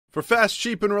For fast,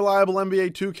 cheap, and reliable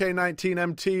NBA 2K19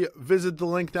 MT, visit the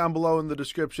link down below in the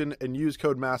description and use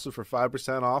code MASSIVE for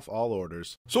 5% off all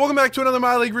orders. So welcome back to another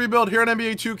My League rebuild here on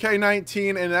NBA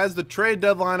 2K19, and as the trade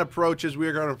deadline approaches, we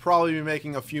are going to probably be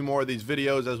making a few more of these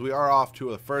videos as we are off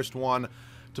to the first one.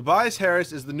 Tobias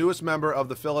Harris is the newest member of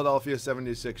the Philadelphia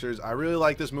 76ers. I really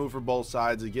like this move for both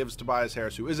sides. It gives Tobias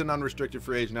Harris, who is an unrestricted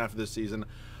free agent after this season,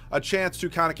 a chance to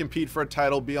kind of compete for a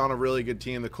title, be on a really good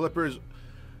team. The Clippers,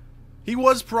 he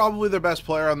was probably their best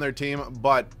player on their team,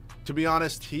 but to be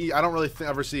honest, I don't really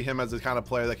ever see him as the kind of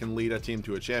player that can lead a team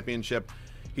to a championship.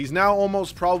 He's now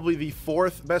almost probably the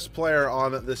fourth best player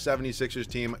on the 76ers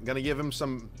team. Going to give him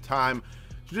some time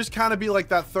to just kind of be like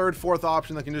that third, fourth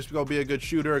option that can just go be a good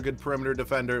shooter, a good perimeter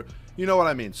defender. You know what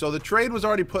I mean. So the trade was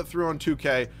already put through on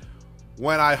 2K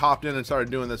when I hopped in and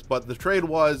started doing this, but the trade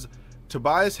was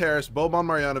Tobias Harris, Boban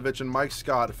Marjanovic, and Mike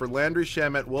Scott for Landry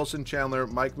Shamet, Wilson Chandler,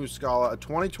 Mike Muscala, a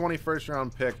 2020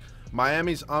 first-round pick,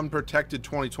 Miami's unprotected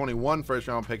 2021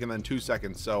 first-round pick, and then 2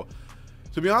 seconds. So,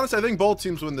 to be honest, I think both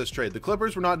teams win this trade. The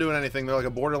Clippers were not doing anything. They're like a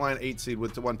borderline 8 seed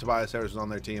with when Tobias Harris is on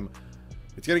their team.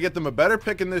 It's going to get them a better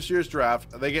pick in this year's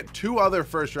draft. They get 2 other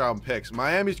first-round picks.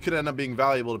 Miami's could end up being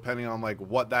valuable depending on like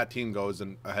what that team goes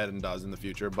ahead and does in the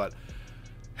future, but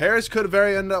Harris could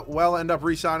end up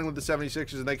re-signing with the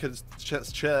 76ers, and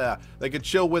they could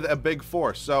chill with a big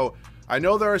force. So I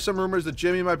know there are some rumors that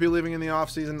Jimmy might be leaving in the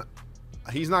offseason.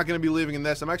 He's not going to be leaving in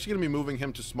this. I'm actually going to be moving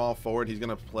him to small forward. He's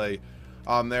going to play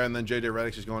there, and then JJ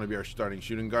Redick is going to be our starting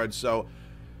shooting guard. So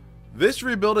this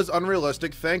rebuild is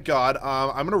unrealistic, thank God.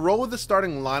 I'm going to roll with the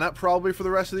starting lineup probably for the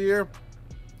rest of the year.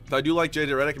 I do like JJ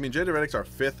Redick. I mean, JJ Redick's our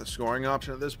 5th scoring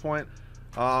option at this point.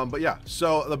 But yeah,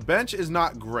 so the bench is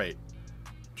not great.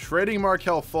 Trading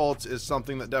Markelle Fultz is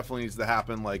something that definitely needs to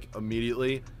happen like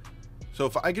immediately. So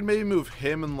if I could maybe move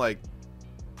him and like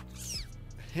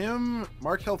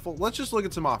Markelle Fultz, let's just look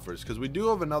at some offers because we do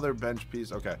have another bench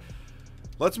piece. Okay,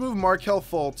 let's move Markelle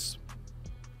Fultz.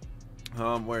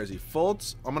 Where is he?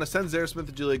 Fultz. I'm gonna send Zaire Smith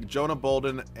to G League, Jonah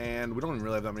Bolden, and we don't even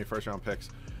really have that many first-round picks.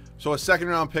 So a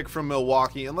second-round pick from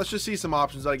Milwaukee, and let's just see some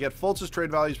options that I get. Fultz's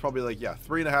trade value is probably like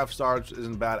 3.5 stars,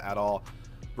 isn't bad at all.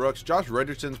 Brooks, Josh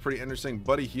Richardson's pretty interesting.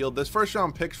 Buddy Hield. This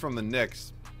first-round pick's from the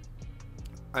Knicks.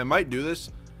 I might do this,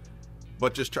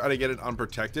 but just try to get it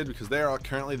unprotected because they are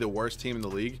currently the worst team in the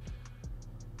league.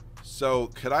 So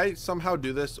could I somehow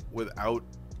do this without?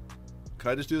 Could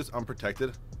I just do this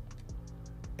unprotected?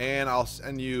 And I'll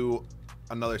send you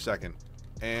another second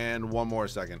and one more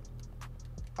second.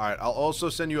 All right, I'll also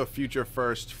send you a future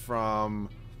first from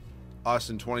us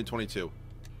in 2022.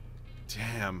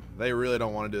 Damn, they really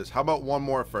don't want to do this. How about one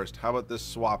more first? How about this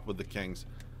swap with the Kings?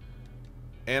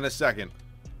 And a second.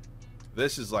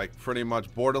 This is like pretty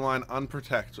much borderline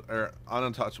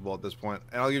untouchable at this point.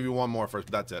 And I'll give you one more first,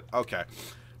 but that's it. Okay.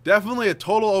 Definitely a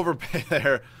total overpay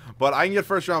there, but I can get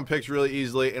first-round picks really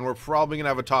easily, and we're probably going to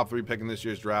have a top 3 pick in this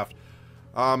year's draft.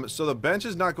 So the bench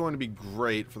is not going to be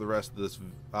great for the rest of this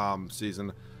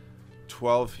season.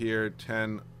 12 here,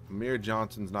 10. Amir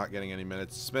Johnson's not getting any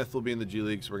minutes. Smith will be in the G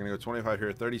League, so we're going to go 25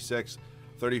 here, 36,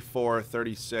 34,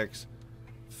 36,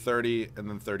 30, and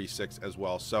then 36 as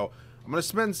well. So I'm going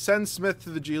to send Smith to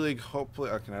the G League, hopefully.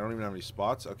 Okay, I don't even have any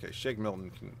spots. Okay, Shake Milton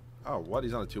can... Oh, what?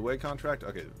 He's on a 2-way contract?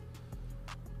 Okay.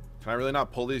 Can I really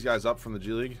not pull these guys up from the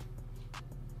G League?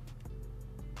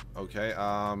 Okay,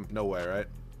 no way, right?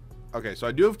 Okay, so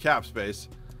I do have cap space.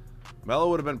 Melo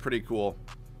would have been pretty cool.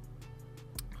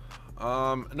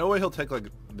 No way he'll take like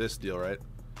this deal, right?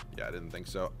 Yeah, I didn't think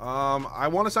so. I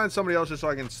want to sign somebody else just so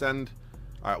I can send.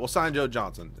 All right, we'll sign Joe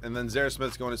Johnson, and then Zaire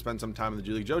Smith's going to spend some time in the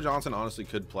G League. Joe Johnson honestly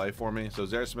could play for me, so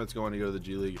Zaire Smith's going to go to the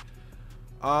G League.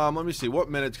 Let me see,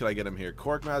 what minutes could I get him here?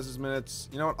 Korkmaz's minutes.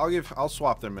 You know what? I'll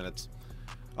swap their minutes.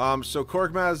 So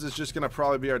Korkmaz is just going to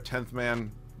probably be our 10th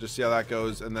man. Just see how that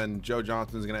goes, and then Joe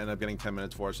Johnson is going to end up getting 10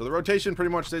 minutes for us. So the rotation pretty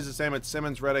much stays the same. It's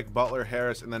Simmons, Redick, Butler,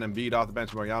 Harris, and then Embiid off the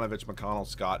bench, Marjanovic, McConnell,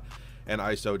 Scott, and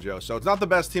ISO Joe. So it's not the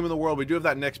best team in the world. We do have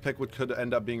that next pick, which could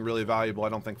end up being really valuable. I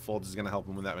don't think Fultz is going to help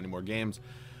him win that many more games.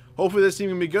 Hopefully this team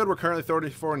can be good. We're currently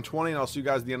 34-20, and I'll see you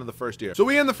guys at the end of the first year. So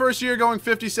we end the first year going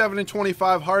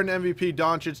 57-25. Harden MVP,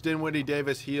 Doncic, Dinwiddie,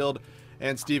 Davis, Hield,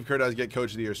 and Steve Kerr does get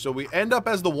Coach of the Year. So we end up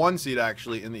as the 1 seed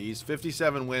actually in the East.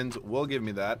 57 wins will give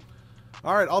me that.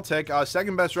 All right, I'll take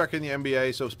second best record in the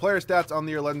NBA. So his player stats on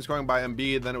the year, led in scoring by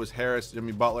Embiid. Then it was Harris,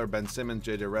 Jimmy Butler, Ben Simmons,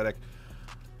 JJ Redick.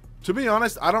 To be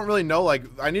honest, I don't really know. Like,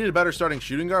 I needed a better starting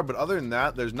shooting guard, but other than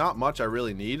that, there's not much I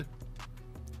really need.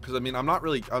 Because I mean, I'm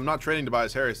not trading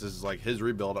Tobias Harris. This is like his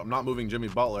rebuild. I'm not moving Jimmy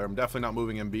Butler. I'm definitely not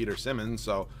moving Embiid or Simmons.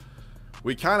 So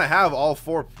we kind of have all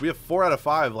 4. We have 4 out of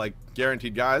 5 like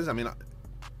guaranteed guys. I mean,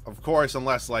 Of course,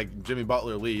 unless like Jimmy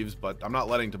Butler leaves, but I'm not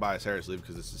letting Tobias Harris leave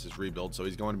because this is his rebuild, so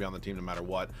he's going to be on the team no matter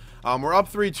what. We're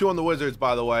up 3-2 on the Wizards,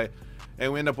 by the way,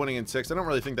 and we end up winning in 6. I don't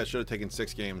really think that should have taken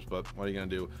 6 games, but what are you going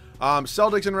to do?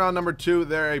 Celtics in round number 2,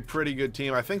 they're a pretty good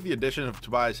team. I think the addition of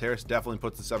Tobias Harris definitely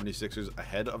puts the 76ers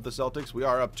ahead of the Celtics. We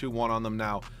are up 2-1 on them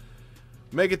now.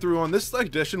 Make it through one. This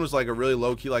addition was like a really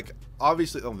low-key, like,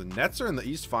 obviously, the Nets are in the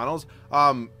East Finals.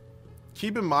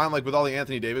 Keep in mind, like with all the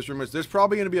Anthony Davis rumors, there's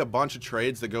probably going to be a bunch of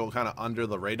trades that go kind of under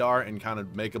the radar and kind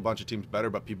of make a bunch of teams better,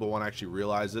 but people won't actually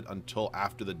realize it until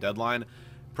after the deadline,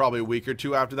 probably a week or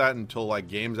two after that, until like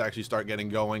games actually start getting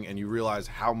going and you realize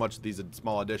how much these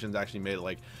small additions actually made it.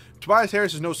 Like Tobias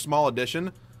Harris is no small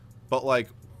addition, but like,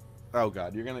 oh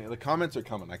god, the comments are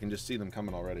coming. I can just see them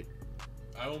coming already.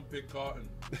 I don't pick cotton.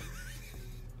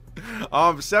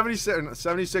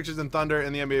 76ers and Thunder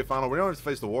in the NBA final. We don't have to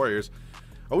face the Warriors.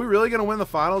 Are we really going to win the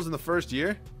finals in the first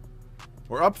year?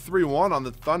 We're up 3-1 on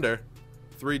the Thunder.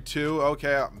 3-2.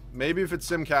 Okay, maybe if it's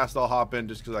Simcast, I'll hop in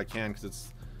just because I can, because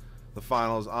it's the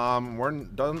finals.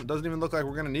 Doesn't even look like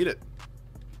we're going to need it.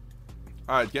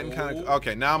 All right, getting kind of...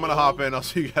 Okay, now I'm going to hop in. I'll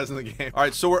see you guys in the game. All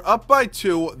right, so we're up by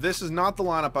 2. This is not the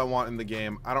lineup I want in the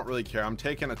game. I don't really care. I'm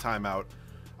taking a timeout.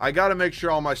 I got to make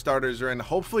sure all my starters are in.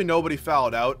 Hopefully nobody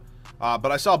fouled out. But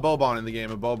I saw Boban in the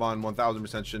game, and Boban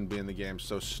 1,000% shouldn't be in the game.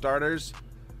 So starters...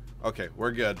 Okay,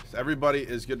 we're good. Everybody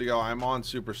is good to go. I'm on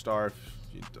Superstar. If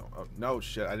you don't, oh, no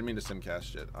shit. I didn't mean to simcast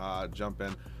shit. Jump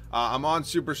in. I'm on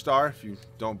Superstar. If you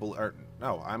don't believe,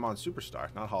 no, I'm on Superstar,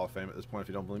 not Hall of Fame at this point. If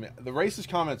you don't believe me, the racist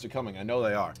comments are coming. I know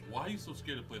they are. Why are you so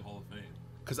scared to play Hall of Fame?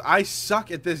 Because I suck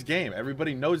at this game.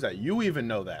 Everybody knows that. You even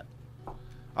know that.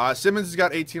 Simmons has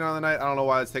got 18 on the night. I don't know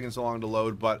why it's taking so long to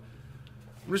load, but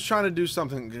I'm just trying to do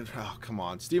something. Oh, come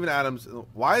on, Steven Adams.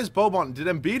 Why is Boban? Did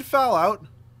Embiid foul out?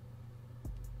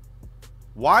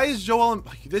 Why is Joel...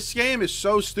 This game is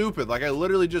so stupid. Like, I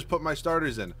literally just put my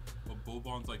starters in. Well,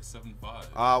 Boban's like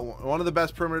 7'5". One of the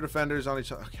best perimeter defenders on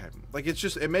each other. Okay. Like, it's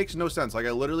just... It makes no sense. Like,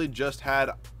 I literally just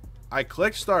had... I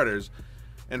clicked starters,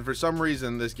 and for some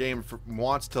reason, this game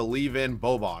wants to leave in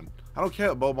Boban. I don't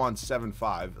care what Boban's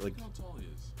 7'5". Like, how tall he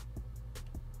is.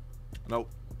 Nope.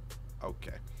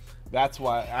 Okay. That's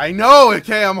why... I know!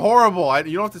 Okay, I'm horrible.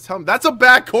 You don't have to tell me. That's a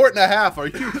backcourt and a half. Are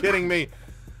you kidding me?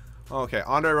 Okay,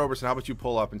 Andre Roberson, how about you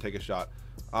pull up and take a shot?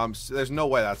 There's no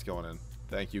way that's going in.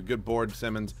 Thank you. Good board,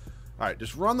 Simmons. All right,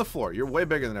 just run the floor. You're way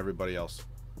bigger than everybody else.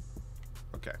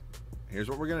 Okay, here's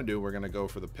what we're going to do. We're going to go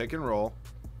for the pick and roll.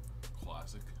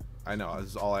 Classic. I know, this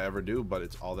is all I ever do, but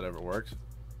it's all that ever works.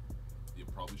 You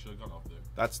probably should have gone up there.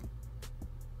 That's...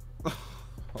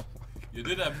 You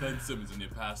did have Ben Simmons and you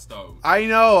passed out. I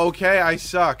know, okay, I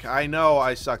suck. I know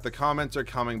I suck. The comments are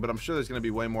coming, but I'm sure there's going to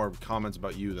be way more comments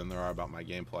about you than there are about my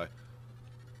gameplay.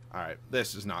 Alright,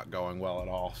 this is not going well at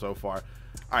all so far.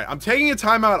 Alright, I'm taking a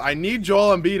timeout. I need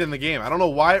Joel Embiid in the game. I don't know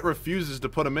why it refuses to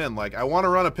put him in. Like, I want to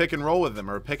run a pick and roll with him,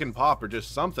 or a pick and pop, or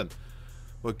just something.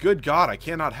 But good God, I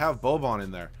cannot have Boban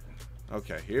in there.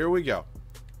 Okay, here we go.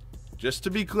 Just to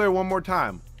be clear one more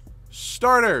time.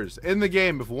 Starters in the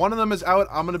game. If one of them is out,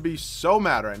 I'm going to be so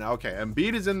mad right now. Okay,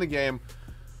 Embiid is in the game.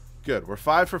 Good. We're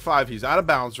 5 for 5. He's out of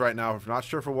bounds right now. I'm not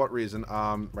sure for what reason.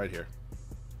 Right here.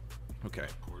 Okay.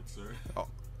 Court, sir. Oh,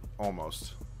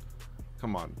 almost.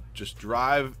 Come on. Just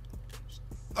drive.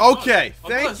 Okay.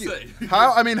 Thank you.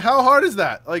 How hard is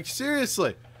that? Like,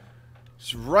 seriously.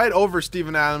 It's right over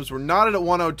Steven Adams. We're knotted at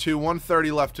 102.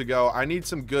 130 left to go. I need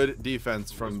some good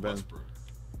defense from Ben. Westbrook?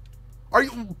 Are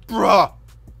you... Bruh.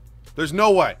 There's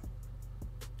no way.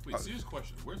 Wait, serious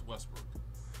question. Where's Westbrook?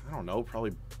 I don't know.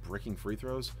 Probably bricking free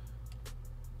throws.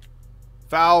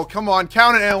 Foul. Come on.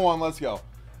 Count it and one. Let's go.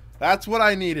 That's what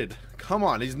I needed. Come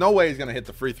on. There's no way he's going to hit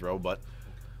the free throw, but...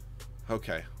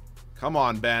 Okay. Come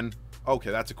on, Ben.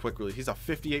 Okay, that's a quick release. He's a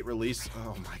 58 release.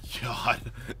 Oh, my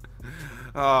God.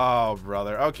 Oh,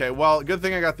 brother. Okay, well, good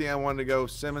thing I got the N1 to go.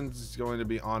 Simmons is going to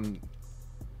be on...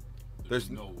 There's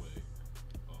no way.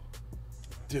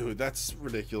 Dude, that's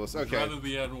ridiculous. Okay. Rather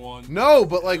the N1. No,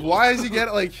 but like, why is he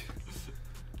getting like?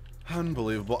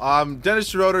 Unbelievable. Dennis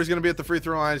Schroeder is going to be at the free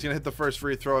throw line. He's going to hit the first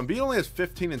free throw, and B only has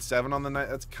 15 and 7 on the night.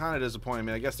 That's kind of disappointing. I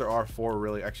mean, I guess there are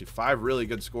 5 really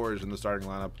good scorers in the starting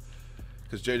lineup,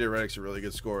 because JJ Redick's a really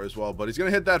good scorer as well. But he's going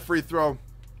to hit that free throw.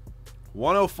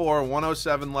 104,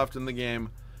 107 left in the game.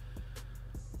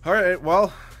 All right,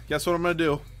 well, guess what I'm going to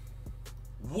do.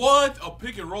 What? A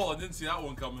pick and roll. I didn't see that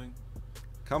one coming.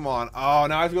 Come on. Oh,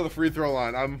 now I have to go to the free throw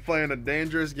line. I'm playing a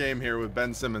dangerous game here with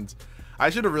Ben Simmons. I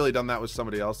should have really done that with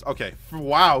somebody else. Okay.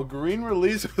 Wow. Green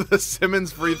release with a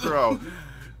Simmons free throw.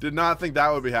 Did not think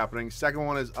that would be happening. Second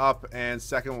one is up, and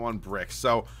second one bricks.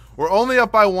 So we're only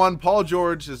up by 1. Paul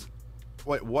George is...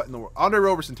 Wait, what in the world? Andre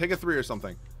Roberson, take a 3 or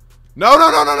something. No,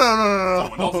 no, no, no, no, no, no, no.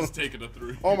 Someone else is taking a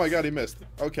 3. Oh my god, he missed.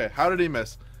 Okay, how did he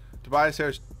miss? Tobias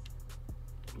Harris.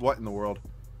 What in the world?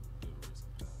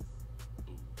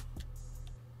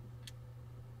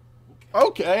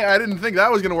 Okay, I didn't think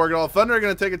that was going to work at all. Thunder are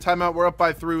going to take a timeout. We're up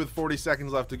by 3 with 40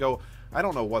 seconds left to go. I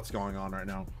don't know what's going on right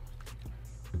now.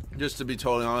 Just to be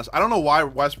totally honest. I don't know why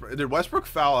Westbrook... Did Westbrook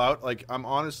foul out? Like, I'm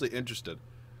honestly interested.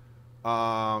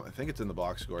 I think it's in the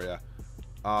box score, yeah.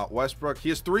 Westbrook, he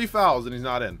has 3 fouls and he's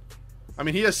not in. I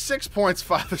mean, he has 6 points,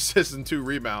 5 assists, and 2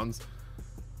 rebounds.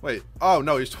 Wait. Oh,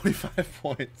 no, he's 25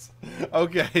 points.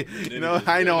 Okay. You know,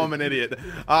 I know I'm an idiot.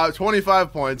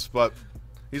 25 points, but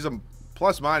he's a...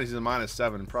 Plus minus, he's a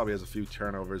 -7 and probably has a few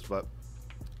turnovers, but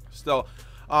still.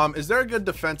 Is there a good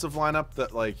defensive lineup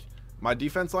that, like, my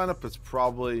defense lineup is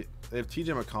probably, they have TJ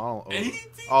McConnell.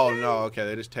 Oh, no, okay,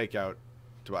 they just take out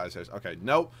Tobias Harris. Okay,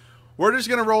 nope. We're just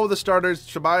going to roll with the starters.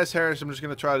 Tobias Harris, I'm just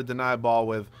going to try to deny a ball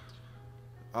with.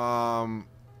 I'm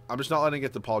just not letting it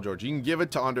get to Paul George. You can give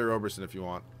it to Andre Roberson if you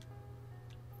want.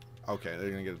 Okay, they're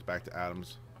going to get it back to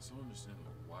Adams. I still understand,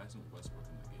 why isn't Westbrook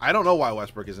in the game? I don't know why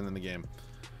Westbrook isn't in the game.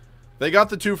 They got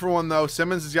the 2-for-1 though.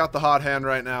 Simmons has got the hot hand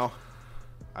right now.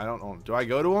 I don't know. Do I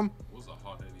go to him? What does a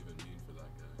hot hand even mean for that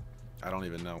guy? I don't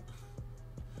even know.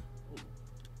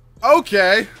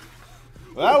 Okay.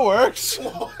 That works.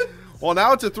 Well,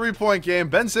 now it's a 3-point game.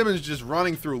 Ben Simmons just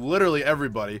running through literally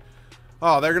everybody.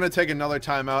 Oh, they're going to take another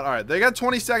timeout. All right, they got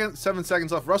 7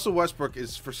 seconds left. Russell Westbrook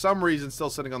is, for some reason,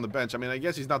 still sitting on the bench. I mean, I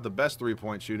guess he's not the best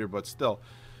 3-point shooter, but still.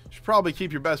 You should probably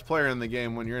keep your best player in the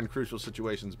game when you're in crucial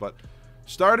situations, but...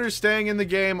 Starters staying in the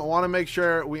game. I want to make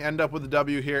sure we end up with a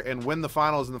W here and win the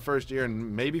finals in the first year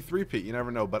and maybe 3-peat. You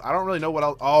never know. But I don't really know what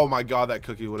else. Oh, my God. That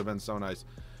cookie would have been so nice.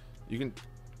 You can.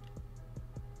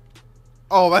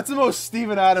 Oh, that's the most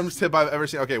Steven Adams tip I've ever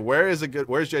seen. Okay, where's JJ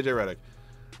Redick?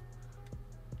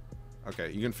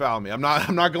 Okay, you can foul me. I'm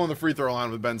not going the free throw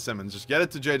line with Ben Simmons. Just get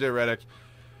it to JJ Redick.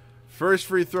 First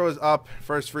free throw is up.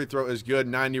 First free throw is good.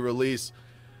 90 release.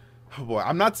 Oh boy,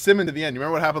 I'm not simming to the end. You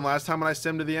remember what happened last time when I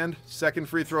simmed to the end? Second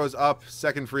free throw is up.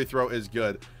 Second free throw is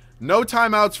good. No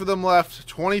timeouts for them left.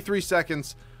 23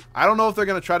 seconds. I don't know if they're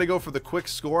going to try to go for the quick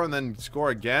score and then score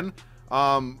again.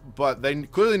 But they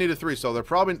clearly need a 3, so they're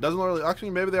probably... Doesn't really...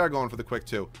 Actually, maybe they are going for the quick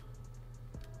 2.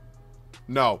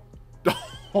 No.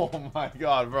 Oh my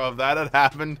God, bro. If that had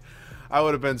happened, I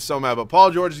would have been so mad. But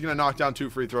Paul George is going to knock down 2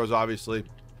 free throws, obviously.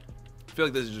 I feel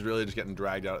like this is just really just getting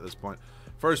dragged out at this point.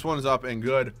 First one is up and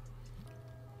good.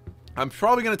 I'm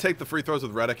probably going to take the free throws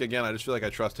with Redick again. I just feel like I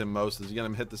trust him most. Is he going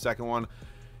to hit the second one?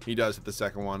 He does hit the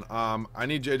second one. I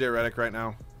need JJ Redick right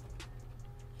now.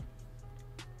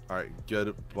 All right,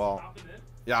 good ball.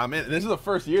 Yeah, I'm in. This is the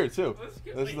first year, too.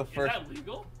 This is the first. Is that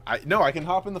legal? No, I can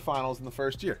hop in the finals in the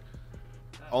first year.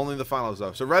 Only the finals,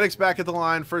 though. So Redick's back at the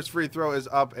line. First free throw is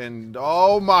up, and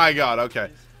oh my God,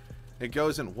 okay. It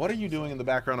goes in. What are you doing in the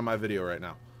background of my video right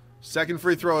now? Second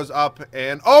free throw is up,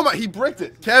 and oh my, he bricked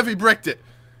it. Kev, he bricked it.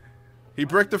 He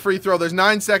bricked the free throw. There's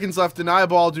 9 seconds left. Deny a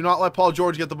ball. Do not let Paul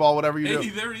George get the ball, whatever you do. Hey,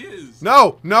 there he is.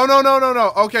 No, no, no, no, no,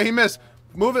 no. Okay, he missed.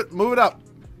 Move it up.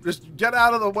 Just get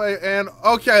out of the way, and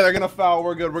okay, they're going to foul.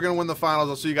 We're good. We're going to win the finals.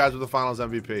 I'll see you guys with the finals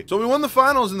MVP. So we won the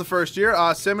finals in the first year.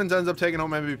 Simmons ends up taking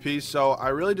home MVP, so I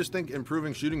really just think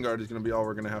improving shooting guard is going to be all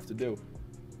we're going to have to do.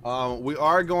 We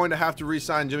are going to have to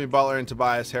re-sign Jimmy Butler and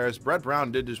Tobias Harris. Brett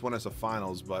Brown did just win us a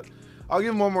finals, but I'll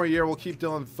give him one more year. We'll keep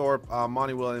Dylan Thorpe.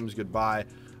 Monty Williams, goodbye.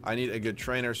 I need a good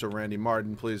trainer, so Randy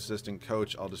Martin, please, assistant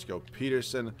coach. I'll just go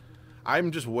Peterson.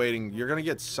 I'm just waiting. You're going to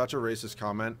get such a racist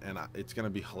comment, and it's going to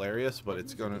be hilarious, but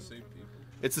it's going to...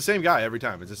 It's the same guy every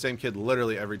time. It's the same kid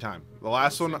literally every time. The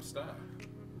last one...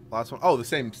 Last one. Oh, the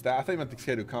same staff. I think I meant the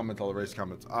kid who comments all the racist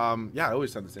comments. Yeah, I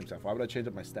always send the same staff. Why would I change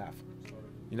up my staff?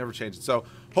 You never change it. So,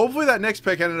 hopefully that next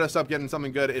pick ended us up getting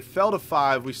something good. It fell to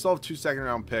 5. We still have 2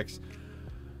 second-round picks.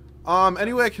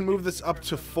 Anyway, I can move this up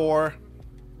to 4.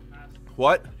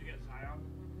 What?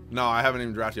 No, I haven't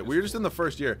even drafted yet. We were just in the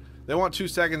first year. They want 2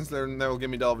 seconds, then they'll give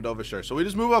me Dellavedova, sure. So we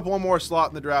just move up one more slot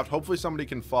in the draft. Hopefully somebody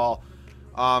can fall.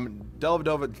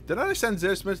 Dellavedova. Did I send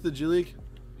Zaire Smith to the G League?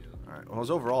 All right. Well,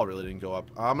 his overall really didn't go up.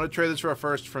 I'm going to trade this for a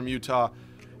first from Utah.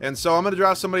 And so I'm going to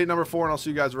draft somebody at number 4, and I'll see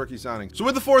you guys rookie signing. So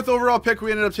with the 4th overall pick, we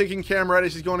ended up taking Cam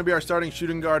Reddish. He's going to be our starting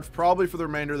shooting guard probably for the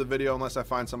remainder of the video unless I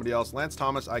find somebody else. Lance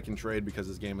Thomas I can trade because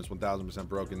his game is 1,000%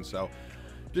 broken. So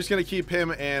just going to keep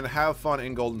him and have fun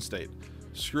in Golden State.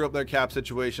 Screw up their cap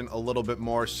situation a little bit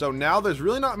more. So now there's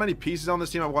really not many pieces on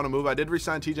this team I want to move. I did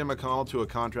re-sign TJ McConnell to a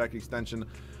contract extension.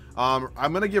 I'm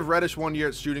going to give Reddish 1 year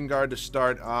at shooting guard to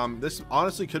start. This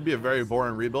honestly could be a very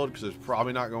boring rebuild because there's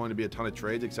probably not going to be a ton of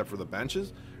trades except for the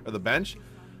bench.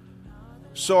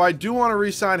 So I do want to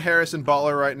re-sign Harris and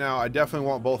Butler right now. I definitely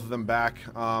want both of them back.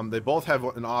 They both have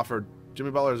an offer.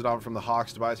 Jimmy Butler has an offer from the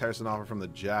Hawks. Tobias Harris an offer from the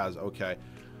Jazz. Okay.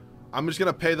 I'm just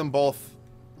going to pay them both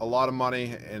a lot of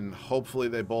money, and hopefully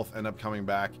they both end up coming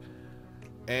back.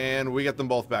 And we get them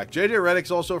both back. JJ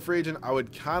Redick's also a free agent. I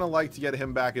would kind of like to get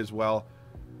him back as well,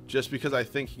 just because I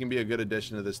think he can be a good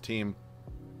addition to this team.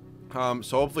 So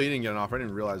hopefully he didn't get an offer. I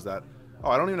didn't realize that.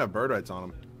 Oh, I don't even have bird rights on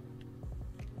him.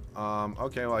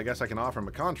 Okay, well, I guess I can offer him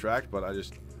a contract, but I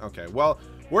just... Okay, well,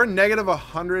 we're negative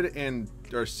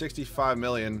 65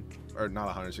 million, or not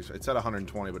 160, it said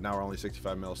 120, but now we're only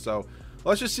 65 mil. So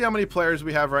let's just see how many players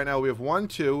we have right now. We have 1,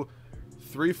 2,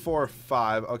 3, 4,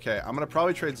 5. Okay, I'm going to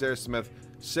probably trade Zaire Smith.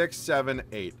 6, 7,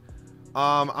 8.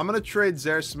 I'm going to trade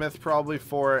Zaire Smith probably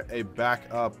for a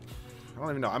backup. I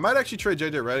don't even know. I might actually trade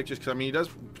JJ Redick just because, I mean, he does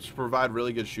provide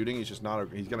really good shooting. He's just not,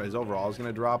 his overall is going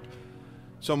to drop.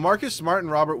 So Marcus Smart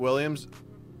and Robert Williams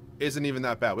isn't even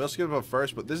that bad. We also give up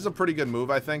first, but this is a pretty good move,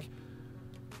 I think.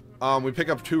 We pick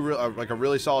up two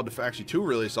really solid, actually two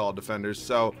really solid defenders.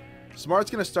 So Smart's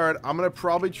going to start. I'm going to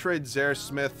probably trade Zaire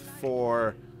Smith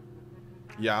for,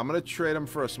 yeah, I'm going to trade him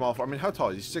for a small forward. I mean, how tall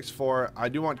is he? 6'4". I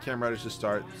do want Cam Reddish to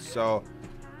start. So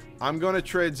I'm going to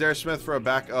trade Zaire Smith for a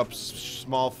backup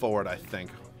small forward, I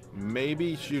think.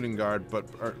 Maybe shooting guard, but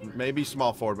or maybe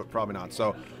small forward, but probably not.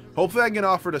 So hopefully I can get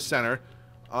offered a center.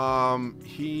 I'm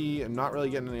not really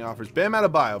getting any offers. Bam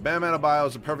Adebayo. Bam Adebayo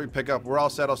is a perfect pickup. We're all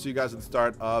set. I'll see you guys at the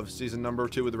start of season number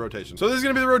 2 with the rotation. So this is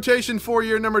going to be the rotation for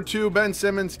year number 2. Ben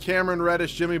Simmons, Cameron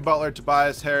Reddish, Jimmy Butler,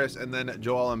 Tobias Harris, and then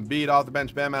Joel Embiid. Off the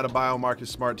bench, Bam Adebayo, Marcus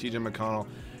Smart, TJ McConnell,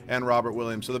 and Robert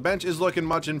Williams. So the bench is looking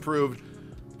much improved.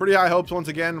 Pretty high hopes once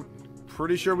again.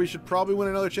 Pretty sure we should probably win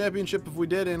another championship if we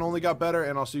did and only got better.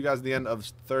 And I'll see you guys at the end of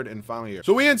the 3rd and final year.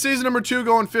 So we in season number 2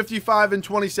 going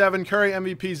 55-27. Curry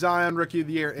MVP, Zion Rookie of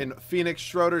the Year in Phoenix.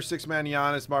 Schroeder, 6-man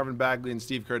Giannis, Marvin Bagley, and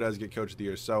Steve Kerr does get Coach of the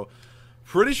Year. So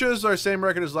pretty sure this is our same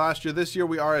record as last year. This year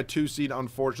we are a 2 seed,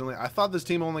 unfortunately. I thought this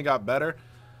team only got better.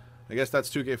 I guess that's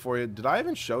 2K for you. Did I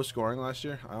even show scoring last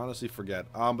year? I honestly forget.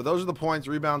 But those are the points.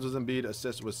 Rebounds was Embiid.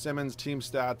 Assists was Simmons. Team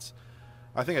stats.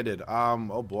 I think I did.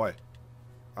 Oh boy.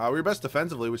 We were best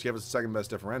defensively, which gave us the 2nd best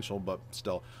differential, but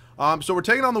still. So we're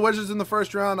taking on the Wizards in the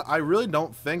 1st round. I really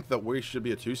don't think that we should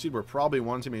be a 2 seed. We're probably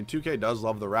 1 team. I mean, 2K does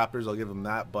love the Raptors. I'll give them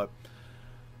that, but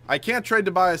I can't trade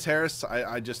Tobias Harris.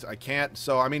 I can't.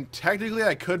 So, I mean, technically,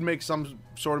 I could make some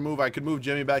sort of move. I could move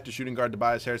Jimmy back to shooting guard,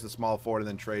 Tobias Harris, the small forward, and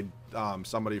then trade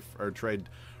trade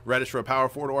Reddish for a power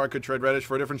forward, or I could trade Reddish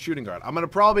for a different shooting guard. I'm going to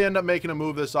probably end up making a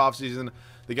move this offseason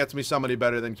that gets me somebody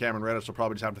better than Cameron Reddish. I'll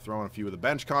probably just have to throw in a few of the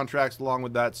bench contracts along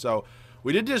with that. So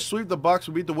we did just sweep the Bucks.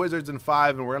 We beat the Wizards in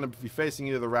 5, and we're going to be facing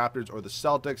either the Raptors or the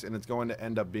Celtics, and it's going to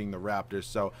end up being the Raptors.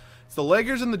 So it's the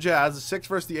Lakers and the Jazz, the 6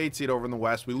 versus the 8 seed over in the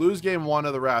West. We lose game 1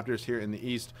 of the Raptors here in the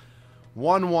East.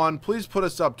 1-1. Please put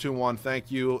us up 2-1. Thank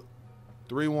you.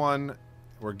 3-1.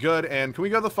 We're good. And can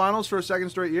we go to the finals for a 2nd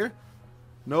straight year?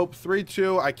 Nope,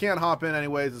 3-2. I can't hop in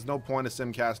anyways. There's no point of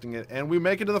sim casting it. And we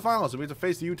make it to the finals. And we have to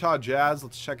face the Utah Jazz.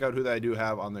 Let's check out who they do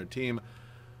have on their team.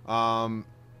 They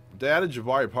added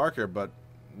Jabari Parker, but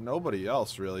nobody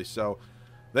else really. So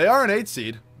they are an 8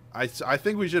 seed. I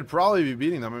think we should probably be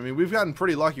beating them. I mean, we've gotten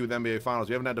pretty lucky with NBA Finals.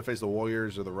 We haven't had to face the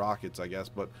Warriors or the Rockets, I guess.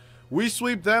 But we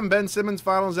sweep them. Ben Simmons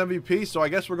Finals MVP. So I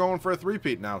guess we're going for a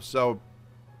 3-peat now. So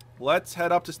let's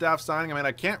head up to staff signing. I mean,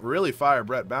 I can't really fire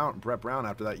Brett Brown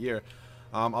after that year.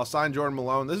 I'll sign Jordan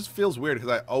Malone. This feels weird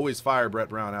because I always fire Brett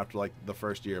Brown after like the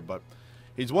 1st year, but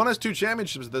he's won us 2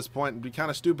 championships at this point. It'd be kind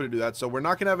of stupid to do that, so we're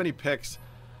not going to have any picks.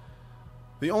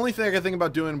 The only thing I can think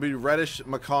about doing would be Reddish,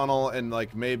 McConnell, and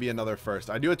like maybe another 1st.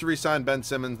 I do have to re-sign Ben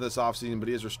Simmons this offseason, but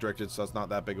he is restricted, so it's not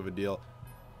that big of a deal.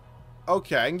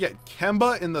 Okay, I can get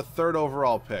Kemba in the 3rd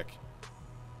overall pick.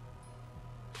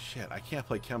 Shit, I can't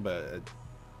play Kemba.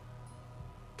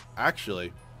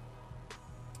 Actually...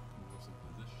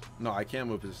 No, I can't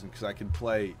move position because I can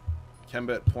play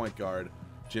Kemba at point guard,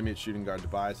 Jimmy at shooting guard,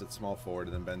 Tobias at small forward,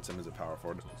 and then Ben Simmons at power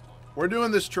forward. We're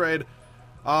doing this trade.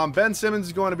 Ben Simmons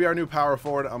is going to be our new power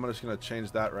forward. I'm just going to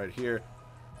change that right here.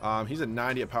 He's at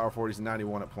 90 at power forward. He's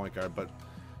 91 at point guard, but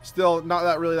still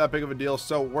not really that big of a deal.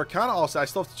 So we're kind of all set. I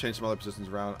still have to change some other positions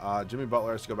around. Jimmy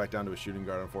Butler has to go back down to a shooting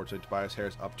guard, unfortunately. Tobias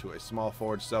Harris up to a small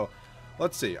forward. So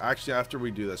let's see. Actually, after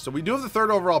we do this. So we do have the 3rd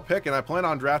overall pick, and I plan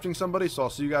on drafting somebody, so I'll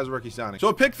see you guys rookie signing. So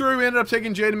at pick 3, we ended up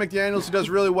taking Jaden McDaniels, who does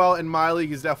really well in my league.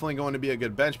 He's definitely going to be a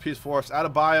good bench piece for us.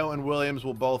 Adebayo and Williams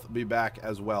will both be back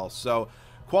as well. So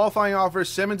qualifying offers,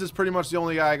 Simmons is pretty much the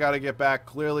only guy I got to get back.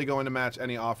 Clearly going to match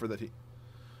any offer that he...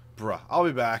 Bruh, I'll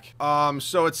be back.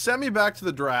 So it sent me back to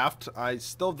the draft. I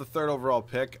still have the 3rd overall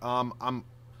pick.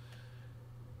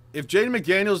 If Jaden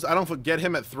McDaniels, I don't get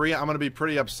him at 3, I'm going to be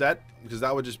pretty upset because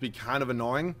that would just be kind of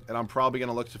annoying, and I'm probably going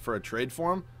to look for a trade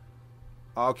for him.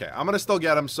 Okay, I'm going to still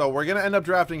get him, so we're going to end up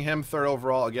drafting him 3rd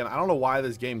overall. Again, I don't know why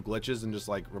this game glitches and just,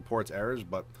 like, reports errors,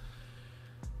 but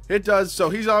it does. So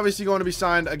he's obviously going to be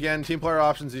signed. Again, team player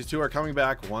options, these two are coming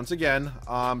back once again.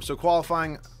 So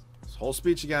qualifying, this whole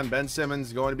speech again, Ben Simmons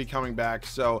is going to be coming back.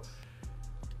 So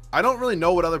I don't really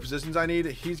know what other positions I need.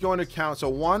 He's going to count, so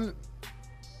 1,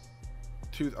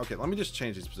 2, okay, let me just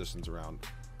change these positions around.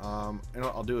 And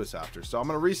I'll do this after. So I'm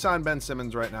going to re-sign Ben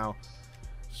Simmons right now.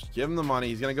 Just give him the money.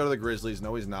 He's going to go to the Grizzlies.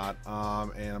 No, he's not.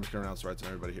 And I'm just going to announce the rights on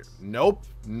everybody here. Nope.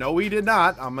 No, he did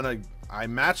not. I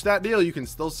matched that deal. You can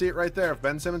still see it right there. If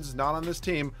Ben Simmons is not on this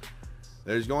team,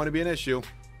 there's going to be an issue.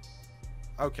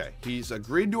 Okay. He's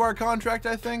agreed to our contract,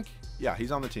 I think. Yeah,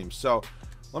 he's on the team. So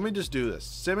let me just do this.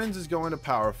 Simmons is going to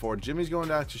power forward. Jimmy's going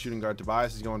down to shooting guard.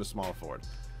 Tobias is going to small forward.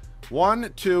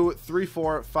 1, 2, 3,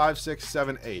 4, 5, 6,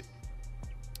 7, 8.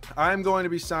 I'm going to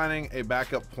be signing a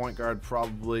backup point guard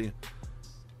probably,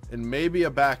 and maybe a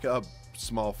backup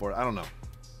small forward. I don't know.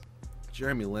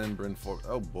 Jeremy Lin, Bryn Ford.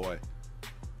 Oh boy.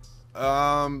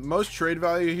 Most trade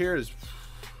value here is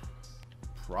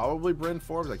probably Bryn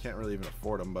Forbes. I can't really even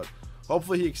afford him, but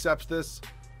hopefully he accepts this,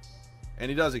 and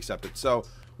he does accept it. So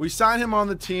we sign him on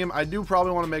the team. I do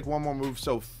probably want to make one more move.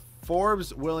 So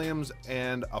Forbes, Williams,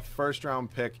 and a 1st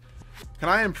round pick. Can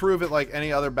I improve it like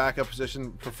any other backup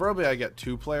position? Preferably I get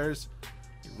 2 players.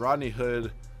 Rodney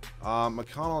Hood,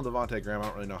 McConnell, and Devontae Graham. I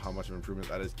don't really know how much of an improvement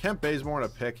that is. Kent Bazemore and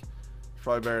a pick.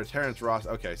 Probably better. Terrence Ross.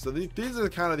 Okay, so these are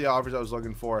kind of the offers I was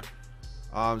looking for.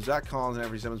 Zach Collins and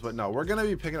Avery Simmons. But no, we're going to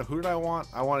be picking up. Who did I want?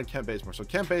 I wanted Kent Bazemore. So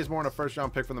Kent Bazemore and a 1st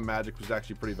round pick from the Magic was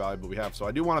actually pretty valuable we have. So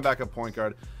I do want a backup point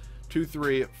guard. 2,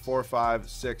 3, 4, 5,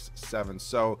 6, 7.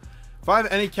 So if I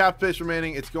have any cap space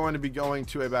remaining, it's going to be going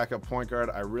to a backup point guard.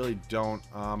 I really don't.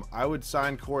 I would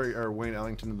sign Corey or Wayne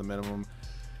Ellington to the minimum.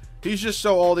 He's just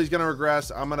so old, he's going to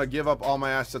regress. I'm going to give up all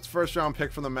my assets. 1st round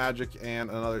pick from the Magic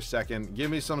and another 2nd. Give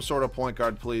me some sort of point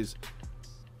guard, please.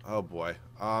 Oh, boy.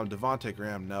 Devontae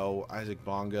Graham, no. Isaac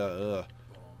Bonga,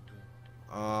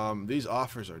 ugh. These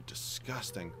offers are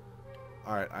disgusting.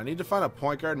 All right, I need to find a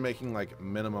point guard making, like,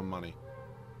 minimum money.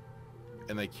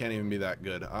 And they can't even be that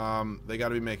good. They got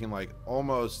to be making, like,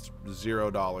 almost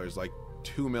 $0, like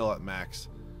 $2 mil at max.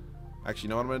 Actually, you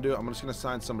know what I'm going to do? I'm just going to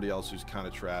sign somebody else who's kind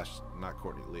of trash. Not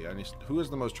Courtney Lee. Who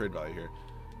has the most trade value here?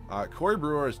 Corey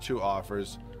Brewer has 2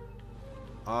 offers.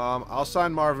 I'll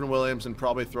sign Marvin Williams and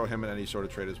probably throw him in any sort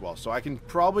of trade as well. So I can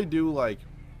probably do, like,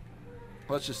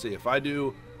 let's just see. If I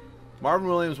do Marvin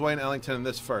Williams, Wayne Ellington, and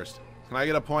this first, can I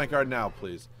get a point guard now,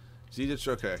 please?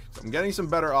 Okay. So I'm getting some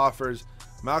better offers.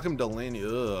 Malcolm Delaney,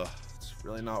 ugh. It's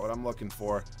really not what I'm looking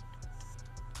for.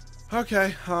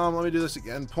 Okay, let me do this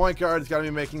again. Point guard's got to be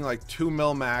making like 2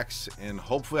 mil max, and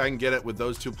hopefully I can get it with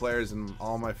those 2 players and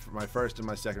all my 1st and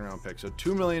my 2nd round pick. So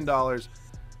 $2 million.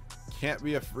 Can't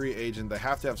be a free agent. They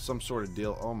have to have some sort of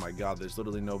deal. Oh my God, there's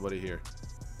literally nobody here.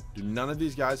 Do none of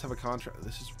these guys have a contract?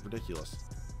 This is ridiculous.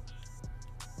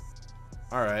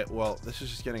 All right, well, this is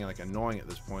just getting like annoying at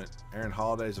this point. Aaron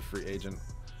Holiday is a free agent.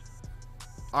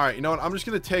 All right, you know what? I'm just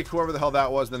going to take whoever the hell that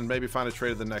was, then maybe find a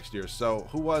trade of the next year. So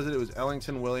who was it? It was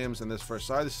Ellington, Williams, and this first.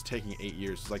 Sorry, this is taking 8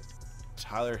 years. It's like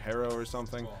Tyler Harrow or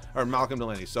something, or Malcolm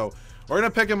Delaney. So we're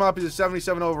going to pick him up. He's a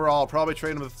 77 overall. I'll probably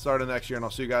trade him at the start of next year, and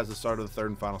I'll see you guys at the start of the 3rd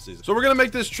and final season. So we're going to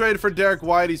make this trade for Derek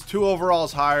White. He's 2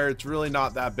 overalls higher. It's really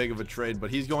not that big of a trade,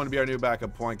 but he's going to be our new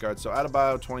backup point guard. So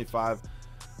Adebayo, 25.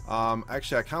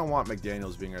 Actually, I kind of want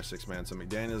McDaniels being our 6th man. So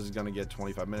McDaniels is going to get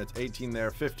 25 minutes, 18 there,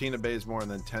 15 to Bazemore,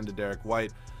 and then 10 to Derek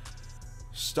White.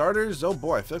 Starters, oh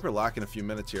boy, I feel like we're lacking a few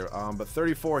minutes here. But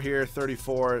 34 here,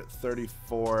 34,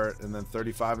 34, and then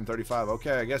 35 and 35.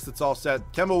 Okay, I guess it's all set.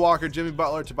 Kemba Walker, Jimmy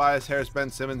Butler, Tobias Harris, Ben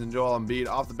Simmons, and Joel Embiid.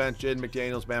 Off the bench, Jaden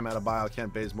McDaniels, Bam Adebayo,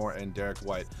 Kent Bazemore, and Derek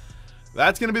White.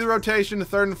 That's going to be the rotation. The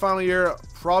 3rd and final year.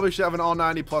 Probably should have an all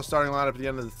 90 plus starting lineup at the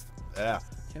end of the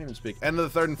can't even speak. End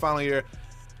of the 3rd and final year.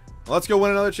 Let's go win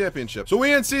another championship. So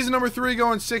we end season number 3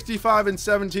 going 65 and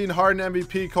 17. Harden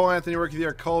MVP, Cole Anthony Rookie of the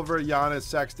Year, Culver, Giannis,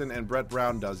 Sexton, and Brett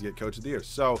Brown does get Coach of the Year.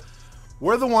 So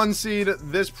we're the 1 seed.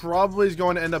 This probably is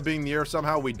going to end up being the year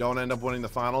somehow we don't end up winning the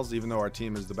finals, even though our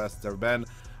team is the best it's ever been.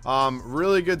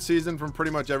 Really good season from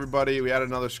pretty much everybody. We had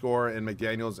another score in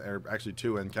McDaniels, or actually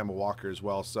 2 in Kemba Walker as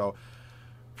well. So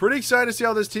pretty excited to see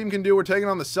how this team can do. We're taking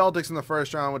on the Celtics in the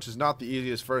 1st round, which is not the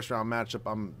easiest 1st round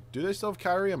matchup. Do they still have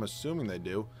Kyrie? I'm assuming they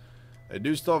do. They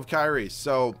do still have Kyrie.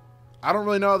 So I don't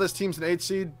really know how this team's an 8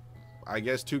 seed. I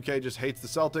guess 2K just hates the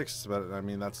Celtics, but I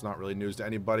mean, that's not really news to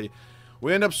anybody.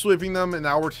 We end up sweeping them, and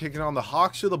now we're taking on the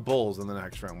Hawks or the Bulls in the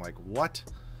next round. Like, what?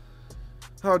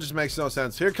 Oh, it just makes no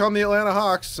sense. Here come the Atlanta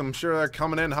Hawks. I'm sure they're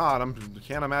coming in hot. I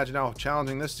can't imagine how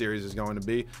challenging this series is going to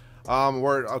be.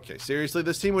 Okay, seriously,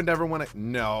 this team would never win it.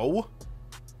 No.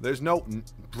 There's no...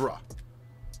 Bruh.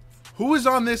 Who is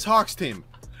on this Hawks team?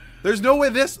 There's no way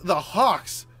the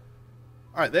Hawks...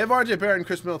 Alright, they have RJ Barrett and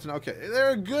Chris Middleton. Okay, they're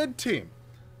a good team.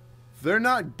 They're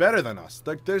not better than us.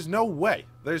 Like, there's no way.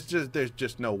 There's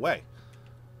just no way.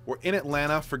 We're in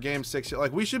Atlanta for Game 6.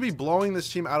 Like, we should be blowing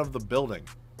this team out of the building.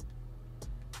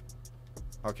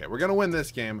 Okay, we're going to win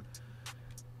this game.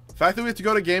 The fact that we have to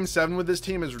go to Game 7 with this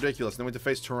team is ridiculous. Then we have to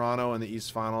face Toronto in the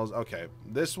East Finals. Okay,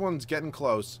 this one's getting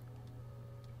close.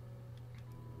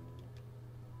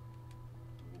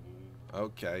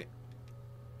 Okay.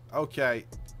 Okay.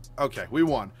 Okay, we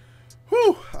won.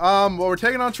 Whew. Well, we're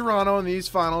taking on Toronto in the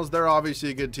East Finals. They're obviously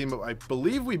a good team, but I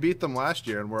believe we beat them last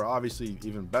year, and we're obviously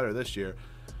even better this year.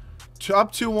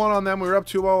 Up 2-1 on them. We were up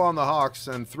 2-0 on the Hawks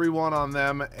and 3-1 on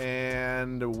them,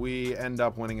 and we end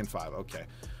up winning in 5. Okay.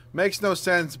 Makes no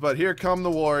sense, but here come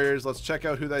the Warriors. Let's check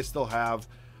out who they still have.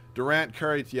 Durant,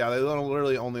 Curry. Yeah, they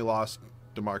literally only lost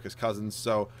DeMarcus Cousins.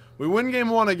 So we win Game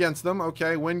 1 against them.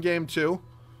 Okay, win Game 2.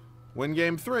 Win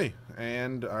Game 3.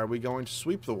 And are we going to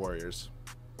sweep the Warriors?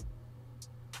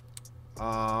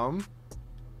 Well,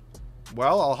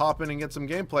 I'll hop in and get some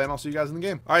gameplay, and I'll see you guys in the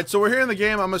game. All right, so we're here in the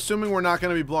game. I'm assuming we're not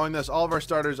going to be blowing this. All of our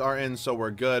starters are in, so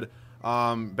we're good.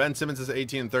 Ben Simmons is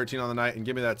 18 and 13 on the night, and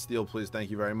give me that steal, please. Thank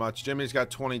you very much. Jimmy's got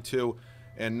 22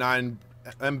 and 9.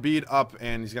 Embiid up,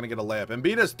 and he's going to get a layup.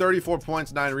 Embiid has 34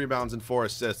 points, 9 rebounds, and 4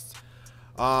 assists.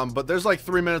 But there's like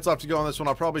 3 minutes left to go on this one.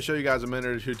 I'll probably show you guys a minute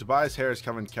or two. Tobias Harris,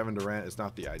 Kevin Durant is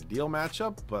not the ideal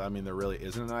matchup, but I mean, there really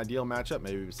isn't an ideal matchup,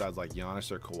 maybe besides like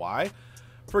Giannis or Kawhi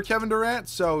for Kevin Durant.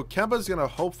 So Kemba's going to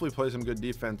hopefully play some good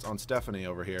defense on Stephanie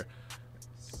over here.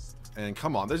 And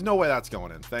come on, there's no way that's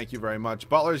going in. Thank you very much.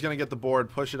 Butler's going to get the board,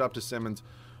 push it up to Simmons.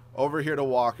 Over here to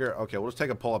Walker. Okay, we'll just take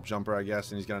a pull-up jumper, I guess,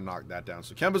 and he's going to knock that down.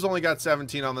 So Kemba's only got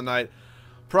 17 on the night.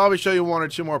 Probably show you 1 or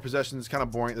 2 more possessions. It's kind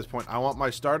of boring at this point. I want my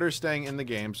starters staying in the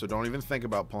game, so don't even think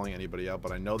about pulling anybody out,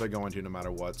 but I know they're going to no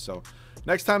matter what. So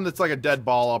next time that's like a dead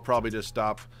ball, I'll probably just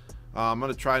stop. I'm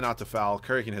going to try not to foul.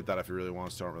 Curry can hit that if he really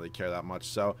wants to. I don't really care that much.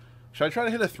 So should I try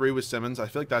to hit a 3 with Simmons? I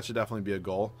feel like that should definitely be a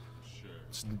goal. Sure.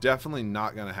 It's definitely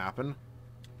not going to happen.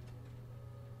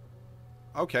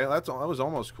 Okay, that was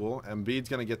almost cool. Embiid's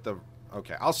going to get the...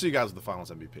 Okay, I'll see you guys with the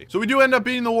Finals MVP. So we do end up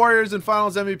beating the Warriors, and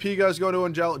Finals MVP goes go to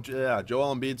Joel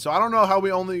Embiid. So I don't know how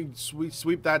we only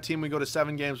sweep that team. We go to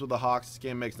 7 games with the Hawks. This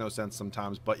game makes no sense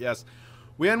sometimes. But yes,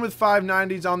 we end with 5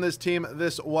 90s on this team.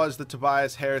 This was the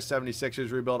Tobias Harris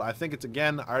 76ers rebuild. I think it's,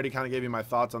 again, I already kind of gave you my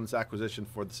thoughts on this acquisition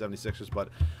for the 76ers, but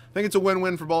I think it's a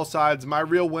win-win for both sides. My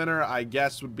real winner, I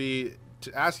guess, would be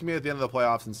to ask me at the end of the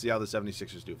playoffs and see how the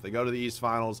 76ers do. If they go to the East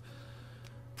Finals,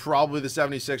 probably the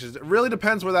 76ers. It really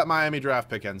depends where that Miami draft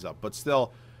pick ends up. But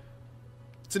still,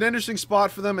 it's an interesting spot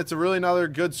for them. It's a really another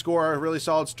good scorer, a really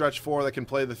solid stretch 4 that can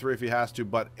play the 3 if he has to.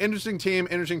 But interesting team,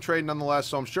 interesting trade nonetheless.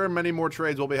 So I'm sure many more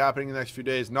trades will be happening in the next few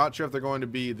days. Not sure if they're going to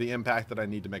be the impact that I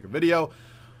need to make a video.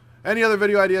 Any other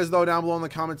video ideas, though, down below in the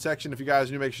comment section. If you guys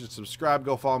are new, make sure to subscribe.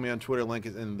 Go follow me on Twitter. Link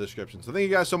is in the description. So thank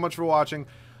you guys so much for watching.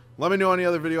 Let me know any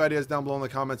other video ideas down below in the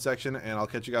comment section, and I'll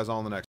catch you guys all in the next one.